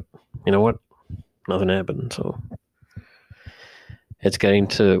Punisher. But you know what? Nothing happened. So it's getting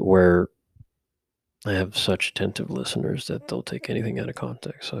to where I have such attentive listeners that they'll take anything out of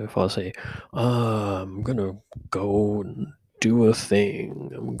context. So if I'll say, I'm gonna go and do a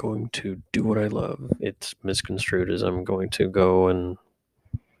thing, I'm going to do what I love, it's misconstrued as I'm going to go and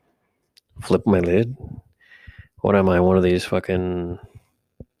flip my lid. What am I? One of these fucking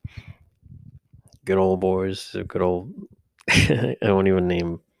good old boys, good old. I won't even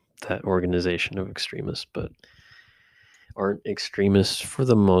name that organization of extremists, but aren't extremists for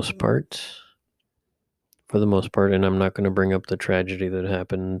the most part. And I'm not going to bring up the tragedy that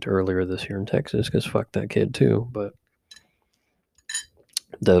happened earlier this year in Texas, because fuck that kid too. But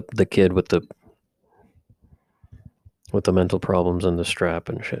the kid with the mental problems and the strap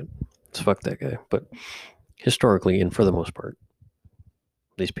and shit, it's fuck that guy. But historically, and for the most part,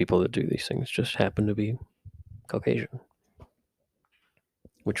 these people that do these things just happen to be Caucasian.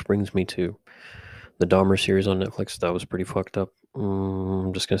 Which brings me to the Dahmer series on Netflix. That was pretty fucked up.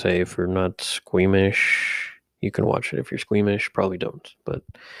 I'm just gonna say, if you're not squeamish, you can watch it. If you're squeamish, probably don't. But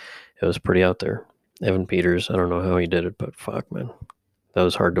it was pretty out there. Evan Peters, I don't know how he did it, but fuck, man, that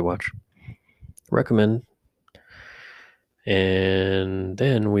was hard to watch. Recommend. And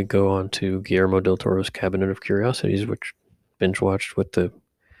then we go on to Guillermo del Toro's Cabinet of Curiosities, which binge watched with the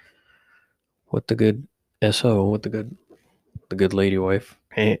good SO, with the good lady wife.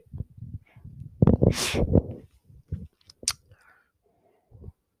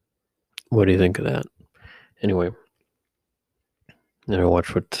 What do you think of that? Anyway, then I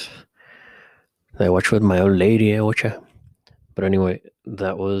watched with my old lady, But anyway,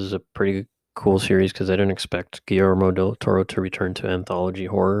 that was a pretty cool series because I didn't expect Guillermo del Toro to return to anthology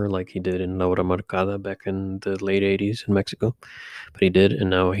horror like he did in La Hora Marcada back in the late 80s in Mexico. But he did, and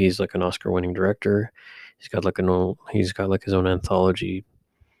now he's like an Oscar-winning director. He's got like his own anthology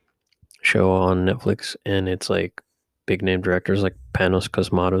show on Netflix, and it's like big name directors like Panos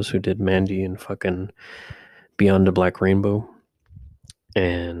Cosmatos, who did Mandy and fucking Beyond the Black Rainbow,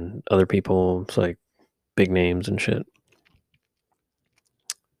 and other people. It's like big names and shit.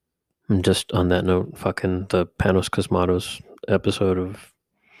 And just on that note, fucking the Panos Cosmatos episode of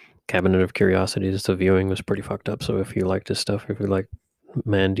Cabinet of Curiosities, the viewing was pretty fucked up. So if you liked his stuff, if you like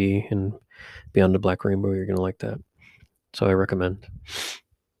Mandy and Beyond the Black Rainbow, you're gonna like that. So I recommend.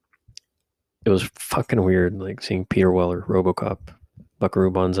 it was fucking weird, like seeing Peter Weller, RoboCop,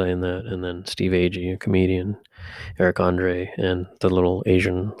 Buckaroo Banzai in that, and then Steve Agee, a comedian, Eric Andre, and the little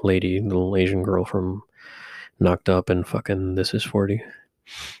Asian lady, the little Asian girl from Knocked Up and fucking This Is 40.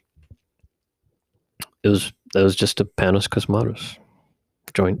 That was just a Panos Cosmatos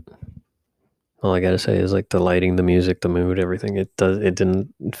joint. All I gotta say is like the lighting, the music, the mood, everything. It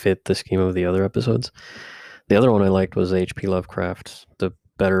didn't fit the scheme of the other episodes. The other one I liked was H.P. Lovecraft, the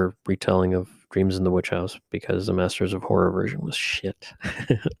better retelling of Dreams in the Witch House, because the Masters of Horror version was shit.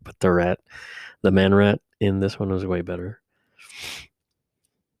 But the man rat in this one was way better.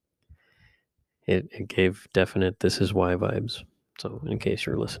 It gave definite "this is why" vibes. So in case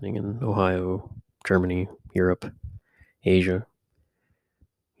you're listening in Ohio, Germany, Europe, Asia,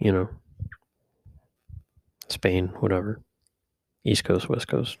 you know, Spain, whatever, East Coast, West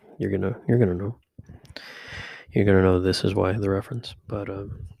Coast, you're gonna know. You're gonna know this is why the reference. But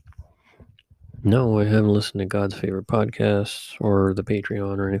no, I haven't listened to God's Favorite Podcasts or the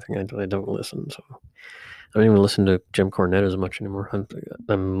Patreon or anything. I don't listen, so I don't even listen to Jim Cornette as much anymore.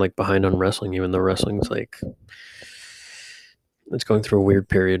 I'm like behind on wrestling, even though wrestling's like it's going through a weird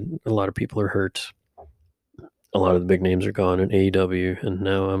period. A lot of people are hurt. A lot of the big names are gone in AEW, and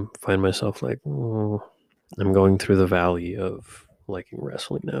now find myself like I'm going through the valley of liking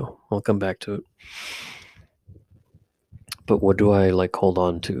wrestling now. I'll come back to it. But what do I like hold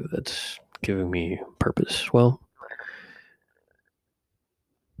on to that's giving me purpose? Well,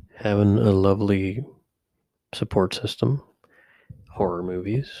 having a lovely support system, horror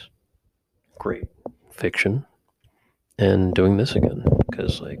movies, great fiction, and doing this again.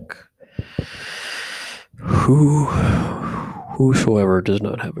 Because like whosoever does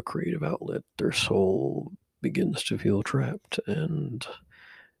not have a creative outlet, their soul begins to feel trapped. And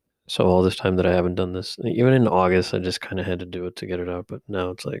so all this time that I haven't done this, even in August, I just kind of had to do it to get it out. But now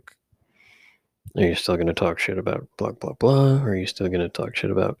it's like, are you still going to talk shit about blah, blah, blah? Or are you still going to talk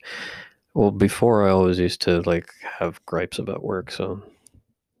shit about... Well, before I always used to like have gripes about work, so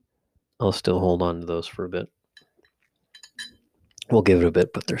I'll still hold on to those for a bit. We'll give it a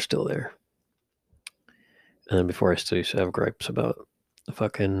bit, but they're still there. And then before I still used to have gripes about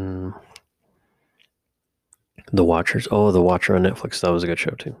fucking The Watchers. Oh, The Watcher on Netflix. That was a good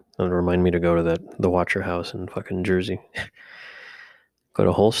show too. That would remind me to go to The Watcher house in fucking Jersey. Go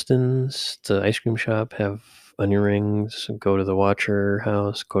to Holston's, the ice cream shop, have onion rings, go to the Watcher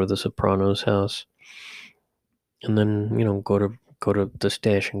house, go to the Sopranos house, and then, go to the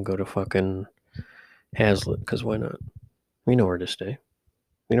Stash and go to fucking Hazlitt, because why not? We know where to stay.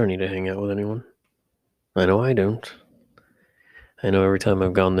 We don't need to hang out with anyone. I know I don't. I know every time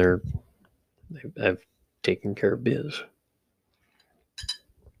I've gone there, I've taken care of biz.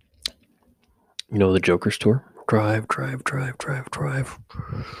 The Joker's tour? Drive, drive, drive, drive, drive.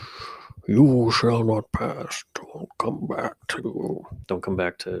 You shall not pass. Don't come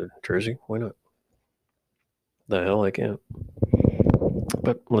back to Jersey? Why not? The hell, I can't.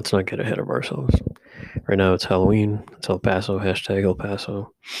 But let's not get ahead of ourselves. Right now it's Halloween. It's El Paso. Hashtag El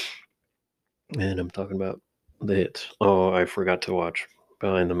Paso. And I'm talking about the hits. Oh, I forgot to watch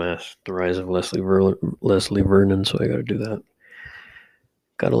Behind the Mask, The Rise of Leslie Vernon, so I gotta do that.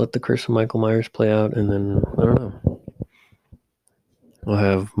 Gotta let the curse of Michael Myers play out, and then, I don't know. I'll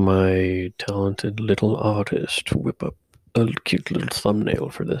have my talented little artist whip up a cute little thumbnail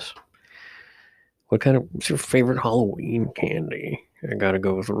for this. What's your favorite Halloween candy? I gotta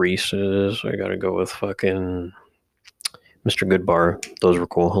go with Reese's. I gotta go with fucking Mr. Goodbar. Those were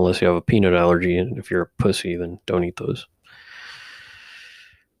cool, unless you have a peanut allergy, and if you're a pussy, then don't eat those.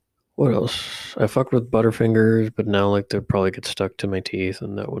 What else? I fucked with Butterfingers, but now like they'd probably get stuck to my teeth,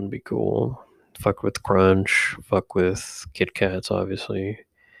 and that wouldn't be cool. Fuck with Crunch. Fuck with Kit Kats, obviously.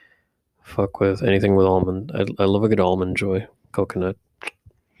 Fuck with anything with almond. I love a good almond joy. Coconut.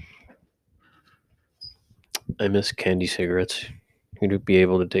 I miss candy cigarettes. You'd be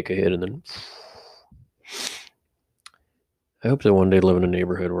able to take a hit and then... I hope to one day live in a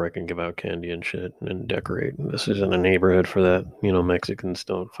neighborhood where I can give out candy and shit and decorate. This isn't a neighborhood for that. Mexicans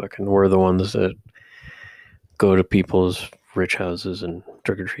don't fucking... We're the ones that go to people's rich houses and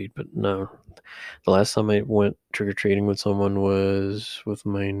trick-or-treat, but no. The last time I went trick-or-treating with someone was with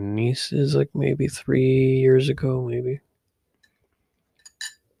my nieces, like maybe 3 years ago, maybe.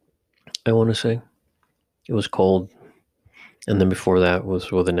 I want to say. It was cold. And then before that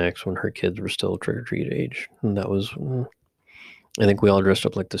was with an ex when her kids were still trick-or-treat age. And that was... I think we all dressed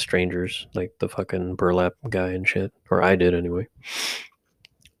up like the strangers, like the fucking burlap guy and shit. Or I did, anyway.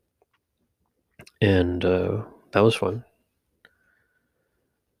 And that was fun.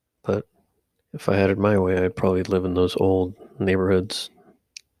 But if I had it my way, I'd probably live in those old neighborhoods,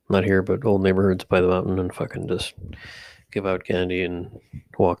 not here, but old neighborhoods by the mountain and fucking just give out candy and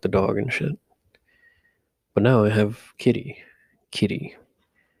walk the dog and shit. But now I have Kitty,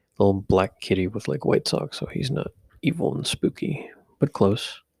 little black kitty with like white socks, so he's not evil and spooky, but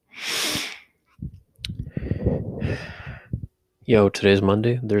close. Yo, today's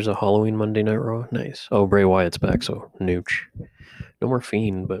Monday. There's a Halloween Monday Night Raw. Nice. Oh, Bray Wyatt's back, so nooch. No more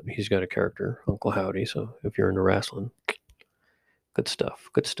Fiend, but he's got a character, Uncle Howdy, so if you're into wrestling, good stuff.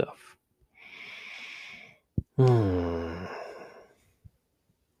 Good stuff.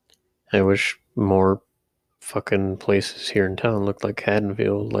 I wish more fucking places here in town looked like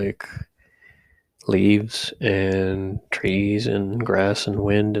Haddonfield, like leaves and trees and grass and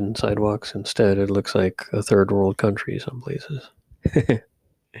wind and sidewalks. Instead, it looks like a third world country some places.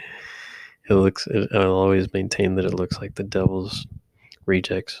 I'll always maintain that it looks like the devil's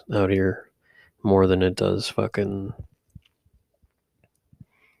rejects out here more than it does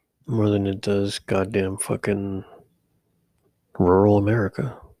goddamn fucking rural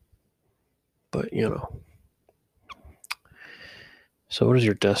America. But, you know. So what does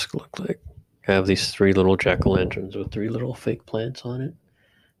your desk look like? I have these 3 little jack-o'-lanterns with 3 little fake plants on it.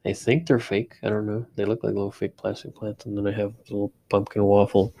 I think they're fake. I don't know. They look like little fake plastic plants. And then I have a little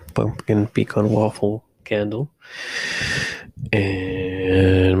pumpkin pecan waffle candle.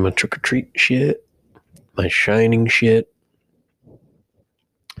 And my trick-or-treat shit. My shining shit.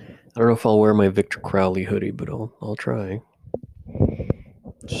 I don't know if I'll wear my Victor Crowley hoodie, but I'll try.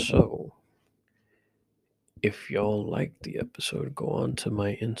 So, if y'all liked the episode, go on to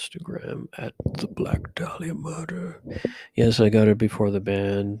my Instagram at the Black Dahlia Murder. Yes, I got it before the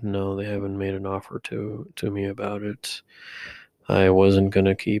band. No, they haven't made an offer to me about it. I wasn't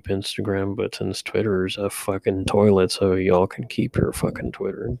gonna keep Instagram, but since Twitter's a fucking toilet, so y'all can keep your fucking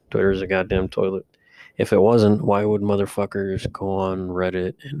Twitter. Twitter's a goddamn toilet. If it wasn't, why would motherfuckers go on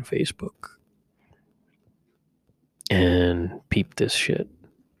Reddit and Facebook and peep this shit?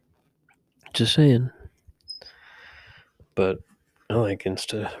 Just saying. But I like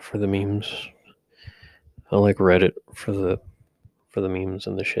Insta for the memes. I like Reddit for the memes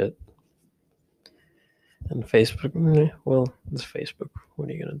and the shit. And Facebook, well, it's Facebook. What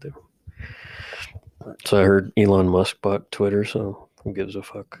are you gonna do? So I heard Elon Musk bought Twitter, so who gives a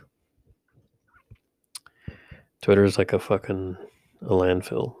fuck? Twitter is like a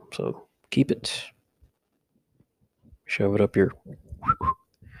landfill, so keep it. Shove it up your...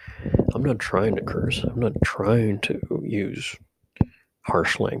 I'm not trying to curse. I'm not trying to use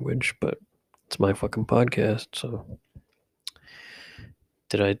harsh language, but it's my fucking podcast, so...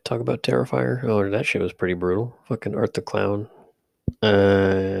 Did I talk about Terrifier? Oh, that shit was pretty brutal. Fucking Art the Clown.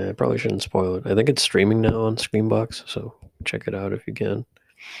 Probably shouldn't spoil it. I think it's streaming now on Screambox, so check it out if you can.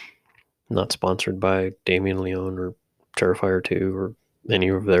 Not sponsored by Damien Leone or Terrifier 2 or any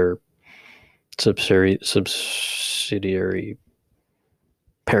of their subsidiary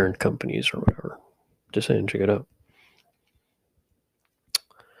parent companies or whatever. Just saying, check it out.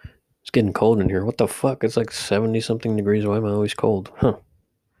 It's getting cold in here. What the fuck? It's like 70-something degrees. Why am I always cold? Huh.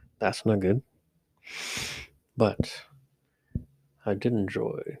 That's not good. But I did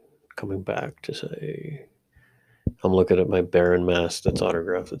enjoy coming back to say I'm looking at my Baron mask that's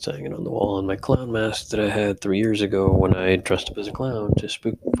autographed that's hanging on the wall and my clown mask that I had 3 years ago when I dressed up as a clown to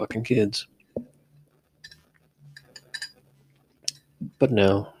spook fucking kids. But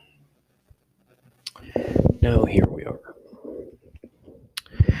now here we are.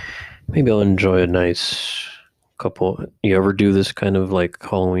 Maybe I'll enjoy a nice couple. You ever do this kind of like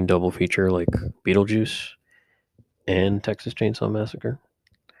Halloween double feature like Beetlejuice and Texas Chainsaw Massacre?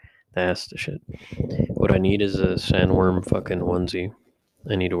 That's the shit. What I need is a sandworm fucking onesie.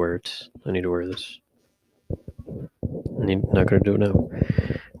 I need to wear it. I need to wear this. Not gonna do it now.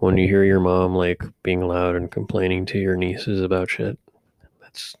 When you hear your mom like being loud and complaining to your nieces about shit,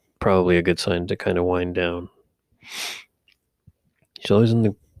 that's probably a good sign to kind of wind down. She's always in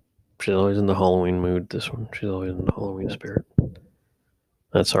the Halloween mood. This one, she's always in the Halloween spirit.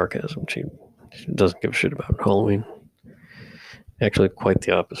 That's sarcasm. She doesn't give a shit about Halloween. Actually, quite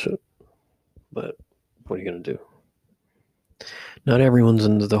the opposite. But what are you gonna do? Not everyone's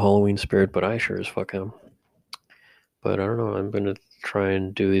into the Halloween spirit, but I sure as fuck am. But I don't know. I'm gonna try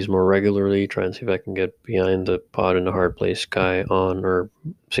and do these more regularly. Try and see if I can get behind the Pod in a Hard Place guy on, or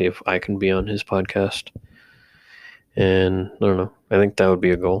see if I can be on his podcast. And I don't know. I think that would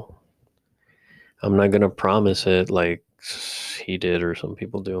be a goal. I'm not gonna promise it like he did or some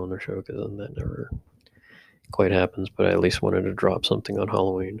people do on their show, because then that never quite happens. But I at least wanted to drop something on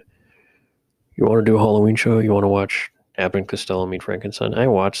Halloween. You want to do a Halloween show? You want to watch Abbott and Costello Meet Frankenstein? I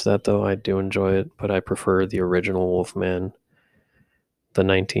watched that though. I do enjoy it, but I prefer the original Wolfman the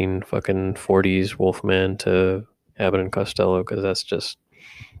 1940s Wolfman to Abbott and Costello, because that's just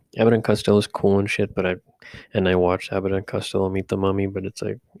Abbott and Costello is cool and shit. But I watched Abbott and Costello Meet the Mummy, but it's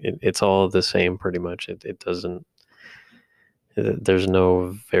like it's all the same pretty much. It doesn't. There's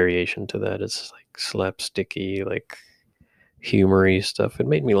no variation to that. It's like slapsticky, like humory stuff. It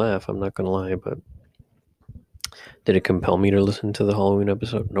made me laugh. I'm not gonna lie, but did it compel me to listen to the Halloween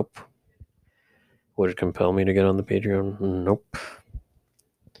episode? Nope. Would it compel me to get on the Patreon? Nope.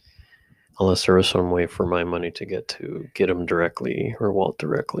 Unless there was some way for my money to get him directly or Walt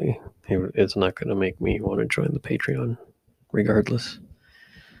directly. It's not going to make me want to join the Patreon regardless.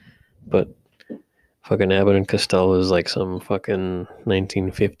 But fucking Abbott and Costello is like some fucking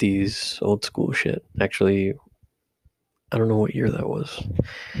 1950s old school shit. Actually, I don't know what year that was.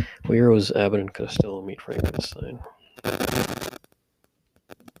 What year was Abbott and Costello Meet Frankenstein?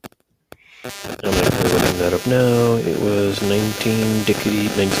 I'm actually looking that up now. It was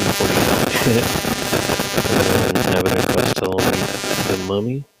 1949. And Abbott and Costello Meet the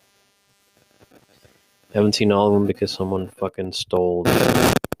Mummy. I haven't seen all of them because someone fucking stole the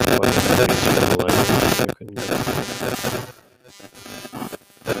fucking movies from the library. So I couldn't get it.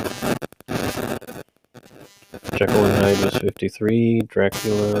 Jekyll and Hyde was 53.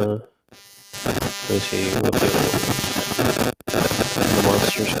 Dracula. Let me see what the other one was. The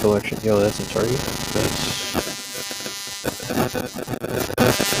Monsters Collection. Yo, that's a Target. That's.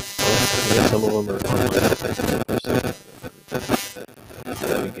 Well, yeah, some of them are online.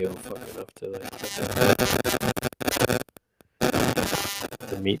 We give a fuck enough to like.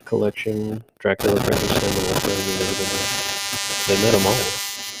 The Meat Collection, Dracula, Frankenstein, the Wolfman, the Invisible Man. They met them all.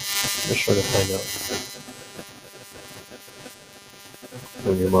 Just trying to find out.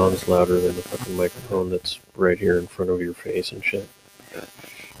 When your mom's louder than the fucking microphone that's right here in front of your face and shit.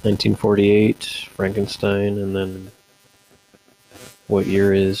 1948, Frankenstein, and then what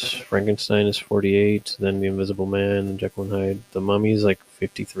year is Frankenstein is 48, then The Invisible Man, and Jekyll and Hyde. The Mummy's like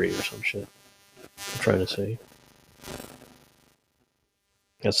 53 or some shit. I'm trying to say.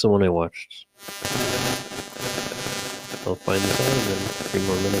 That's the one I watched. I'll find this out and then 3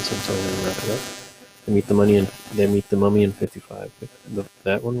 more minutes until we wrap it up. They meet the Mummy in 55.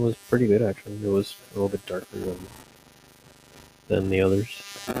 That one was pretty good actually. It was a little bit darker than the others.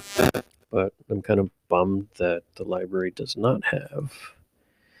 But I'm kind of bummed that the library does not have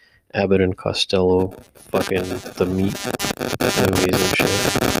Abbott and Costello fucking the Meat movies and shit.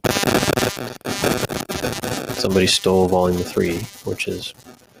 Somebody stole volume 3, which is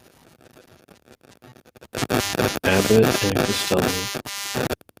Abbott and Costello.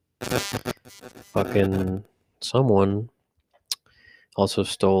 Fucking someone also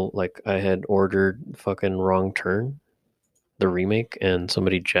stole, like, I had ordered fucking Wrong Turn, the remake, and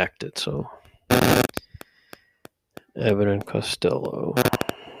somebody jacked it, so. Abbott and Costello.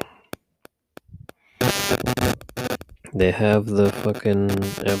 They have the fucking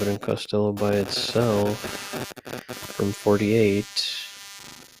Abbott and Costello by itself from 48.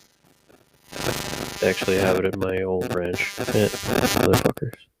 They actually have it at my old branch.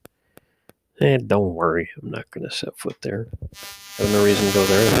 Motherfuckers. Don't worry, I'm not gonna set foot there. I have no reason to go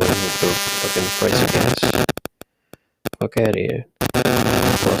there with the fucking price of gas. Fuck out of here.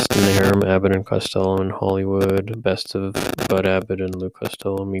 Lost in the Harem, Abbott and Costello in Hollywood. Best of Bud Abbott and Lou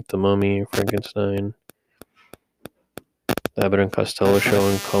Costello Meet the Mummy, Frankenstein. Abbott and Costello show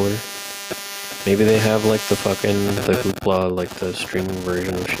in color. Maybe they have like the Hoopla, like the streaming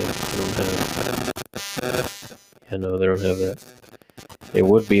version of shit. They don't have. Yeah, no, they don't have that. It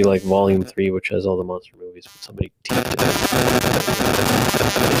would be like Volume 3, which has all the monster movies, but somebody teased it.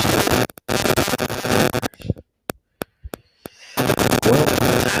 Well,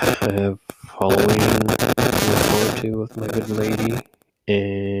 I have Halloween to look forward to with my good lady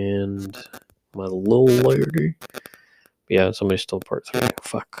and my little lady. Yeah, somebody stole part 3.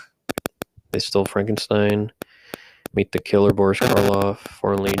 Fuck. They stole Frankenstein, Meet the Killer, Boris Karloff,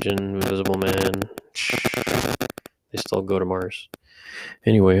 Foreign Legion, Invisible Man. They still go to Mars.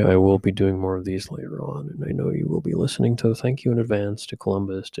 Anyway, I will be doing more of these later on, and I know you will be listening, so thank you in advance to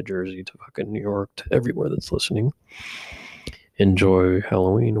Columbus, to Jersey, to fucking New York, to everywhere that's listening. Enjoy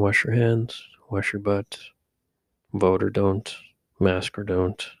Halloween, wash your hands, wash your butt, vote or don't, mask or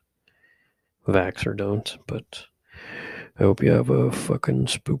don't, vax or don't, but I hope you have a fucking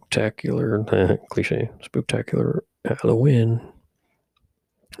spooktacular, cliche, spooktacular Halloween.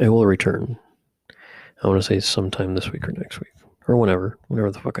 I will return. I want to say sometime this week or next week. Or whenever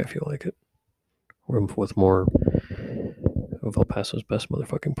the fuck I feel like it. With more of El Paso's best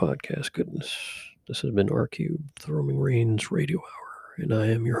motherfucking podcast. Goodness. This has been R-Cube, the Roaming Reigns Radio Hour, and I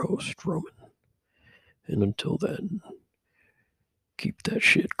am your host, Roman. And until then, Keep that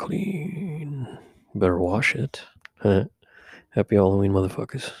shit clean. Better wash it. Happy Halloween,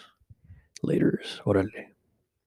 motherfuckers. Laters. Orale.